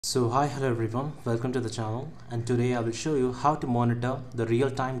Hello everyone, welcome to the channel, and today I will show you how to monitor the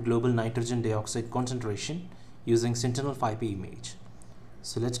real-time global nitrogen dioxide concentration using Sentinel 5P image.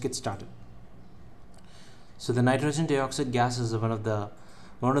 So let's get started. So the nitrogen dioxide gas is one of the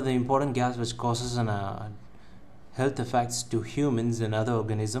important gas which causes health effects to humans and other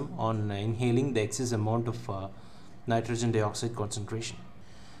organisms on inhaling the excess amount of nitrogen dioxide concentration.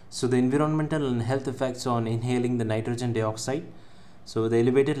 So the environmental and health effects on inhaling the nitrogen dioxide. So the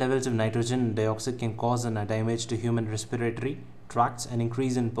elevated levels of nitrogen dioxide can cause damage to human respiratory tracts and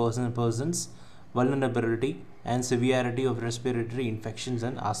increase in persons vulnerability and severity of respiratory infections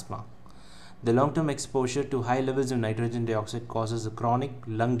and asthma. The long-term exposure to high levels of nitrogen dioxide causes chronic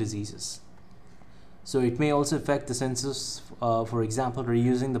lung diseases. So it may also affect the senses, for example,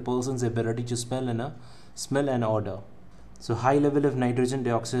 reducing the person's ability to smell and odor. So high level of nitrogen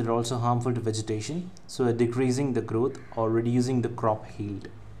dioxide are also harmful to vegetation, so decreasing the growth or reducing the crop yield.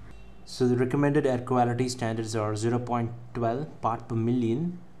 So the recommended air quality standards are 0.12 part per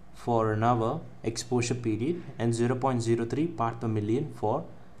million for an hour exposure period and 0.03 part per million for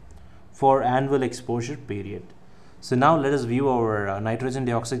annual exposure period. So now let us view our nitrogen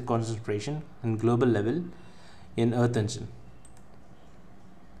dioxide concentration in global level in Earth Engine.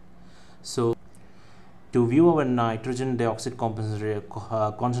 So to view our nitrogen dioxide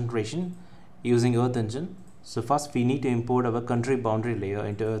concentration using Earth Engine, so first we need to import our country boundary layer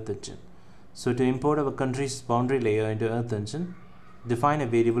into Earth Engine. So to import our country's boundary layer into Earth Engine, define a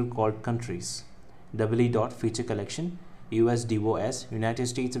variable called countries, feature collection, USDOS, United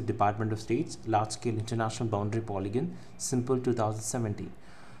States of Department of States, large scale international boundary polygon, simple 2017.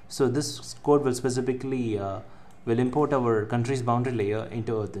 So this code will specifically will import our country's boundary layer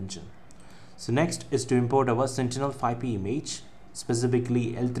into Earth Engine. So next is to import our Sentinel 5P image,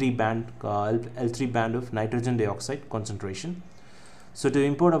 specifically L3 band of nitrogen dioxide concentration. So to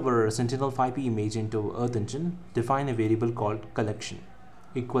import our Sentinel 5P image into Earth Engine, define a variable called collection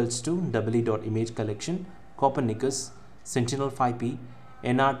equals to image collection Copernicus Sentinel 5P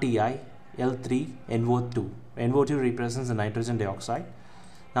NRTI L3 NO2. NO2 represents the nitrogen dioxide.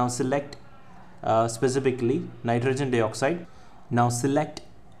 Now select specifically nitrogen dioxide. Now select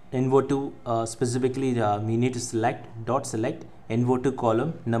NO2 specifically we need to select NO2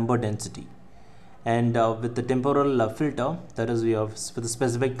 column number density, and with the temporal filter, that is we have for the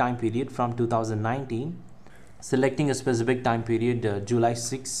specific time period from 2019, selecting a specific time period July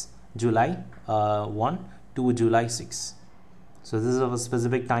 1 to July 6. So this is a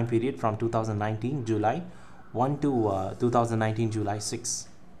specific time period from 2019 July 1 to 2019 July 6.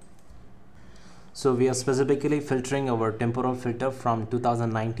 So we are specifically filtering our temporal filter from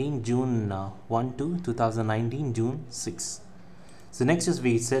 2019 June 1 to 2019 June 6. So next is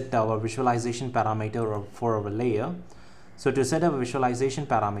we set our visualization parameter for our layer. So to set our visualization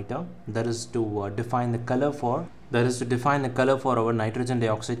parameter, that is to define the color for our nitrogen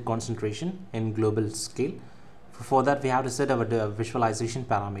dioxide concentration in global scale. For that we have to set our visualization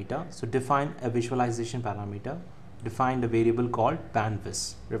parameter. So define a visualization parameter. Define a variable called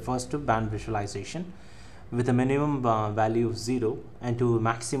bandvis, refers to band visualization, with a minimum value of 0 and to a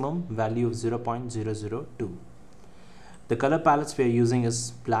maximum value of 0.002. The color palettes we are using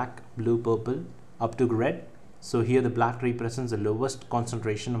is black, blue, purple up to red. So here the black represents the lowest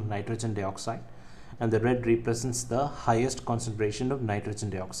concentration of nitrogen dioxide and the red represents the highest concentration of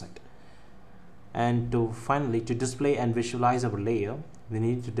nitrogen dioxide. And finally, to display and visualize our layer, we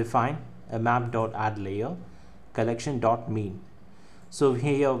need to define a map.addLayer collection.mean. So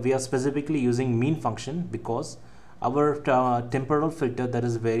here we are specifically using mean function because our temporal filter, that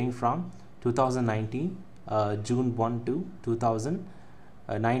is varying from 2019 June 1 to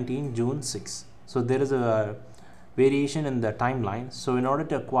 2019 June 6. So there is a variation in the timeline. So in order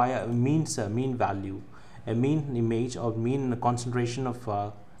to acquire a mean value, a mean image or mean concentration of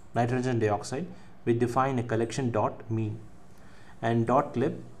nitrogen dioxide, we define a collection.mean and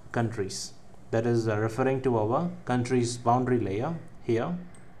 .clip countries. That is referring to our country's boundary layer here,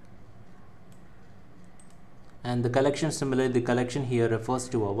 and the collection, similarly the collection here refers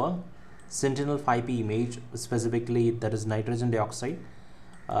to our Sentinel 5P image, specifically that is nitrogen dioxide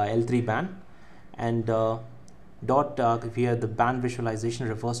L3 band, and here the band visualization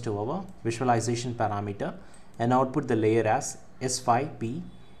refers to our visualization parameter, and output the layer as S5P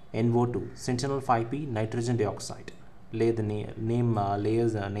NO2 Sentinel 5P nitrogen dioxide. Lay the layers name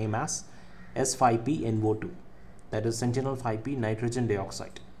as S5P NO2, that is Sentinel 5P nitrogen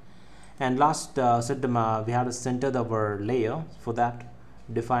dioxide. And last we have to center our layer. For that,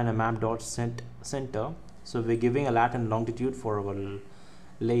 define a map.center. So we're giving a lat and longitude for our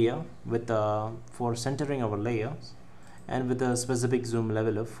layer with for centering our layers, and with a specific zoom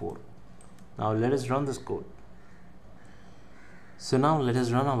level of 4. Now let us run this code. So now let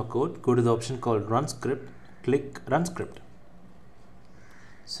us run our code. Go to the option called run script, click run script.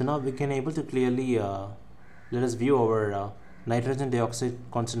 So now we can able to clearly let us view our nitrogen dioxide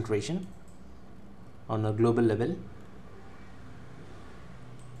concentration on a global level.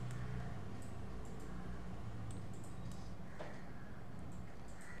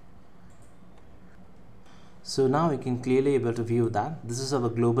 So now we can clearly able to view that this is our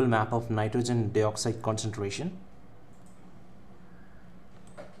global map of nitrogen dioxide concentration.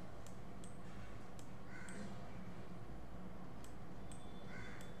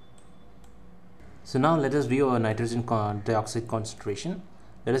 So now let us view our nitrogen dioxide concentration.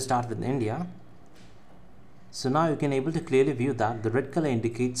 Let us start with India. So now you can able to clearly view that the red color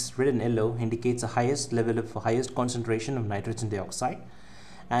indicates, red and yellow indicates the highest level of highest concentration of nitrogen dioxide.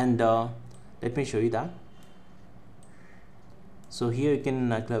 And let me show you that. So here you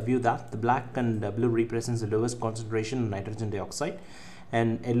can view that the black and blue represents the lowest concentration of nitrogen dioxide,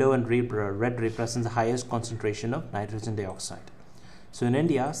 and yellow and red represents the highest concentration of nitrogen dioxide. So in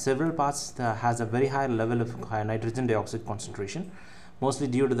India, several parts has a very high level of nitrogen dioxide concentration, mostly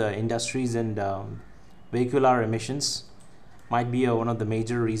due to the industries and vehicular emissions might be one of the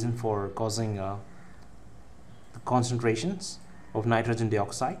major reason for causing the concentrations of nitrogen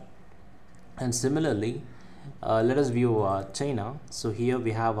dioxide. And similarly, let us view China. So here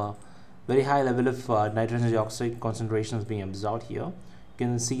we have a very high level of nitrogen dioxide concentrations being observed here. You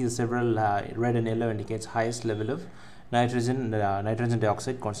can see the several red and yellow indicates highest level of nitrogen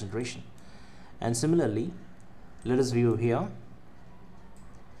dioxide concentration. And similarly, let us view here.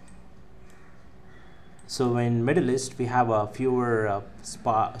 So in Middle East we have fewer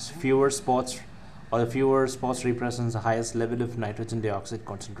spots, or the fewer spots represents the highest level of nitrogen dioxide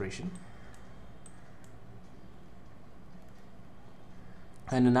concentration.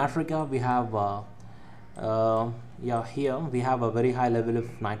 And in Africa we have here we have a very high level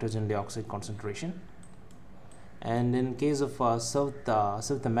of nitrogen dioxide concentration. And in case of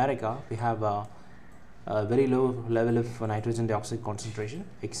South America, we have a very low level of nitrogen dioxide concentration,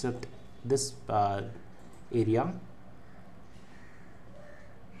 except this area.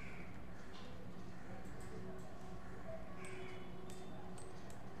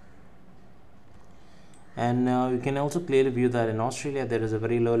 And you can also clearly view that in Australia there is a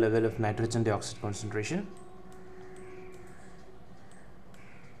very low level of nitrogen dioxide concentration.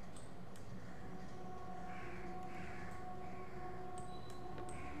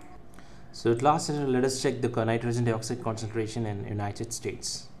 So at last, let us check the nitrogen dioxide concentration in United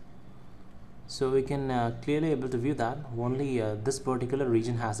States. So we can clearly able to view that only this particular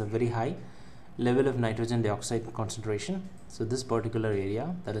region has a very high level of nitrogen dioxide concentration. So this particular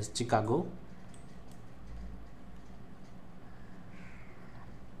area, that is Chicago.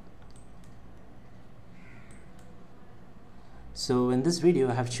 So in this video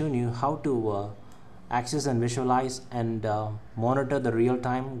I have shown you how to access and visualize and monitor the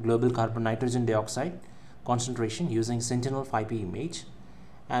real-time global carbon nitrogen dioxide concentration using Sentinel 5P image,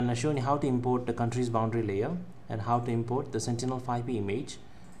 and shown you how to import the country's boundary layer and how to import the Sentinel 5P image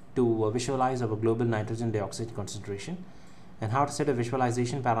to visualize our global nitrogen dioxide concentration, and how to set a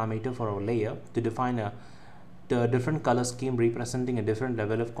visualization parameter for our layer to define the different color scheme representing a different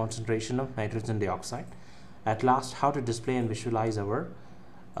level of concentration of nitrogen dioxide. At last, how to display and visualize our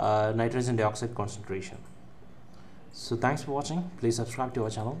nitrogen dioxide concentration. So thanks for watching. Please subscribe to our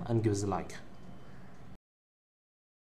channel and give us a like.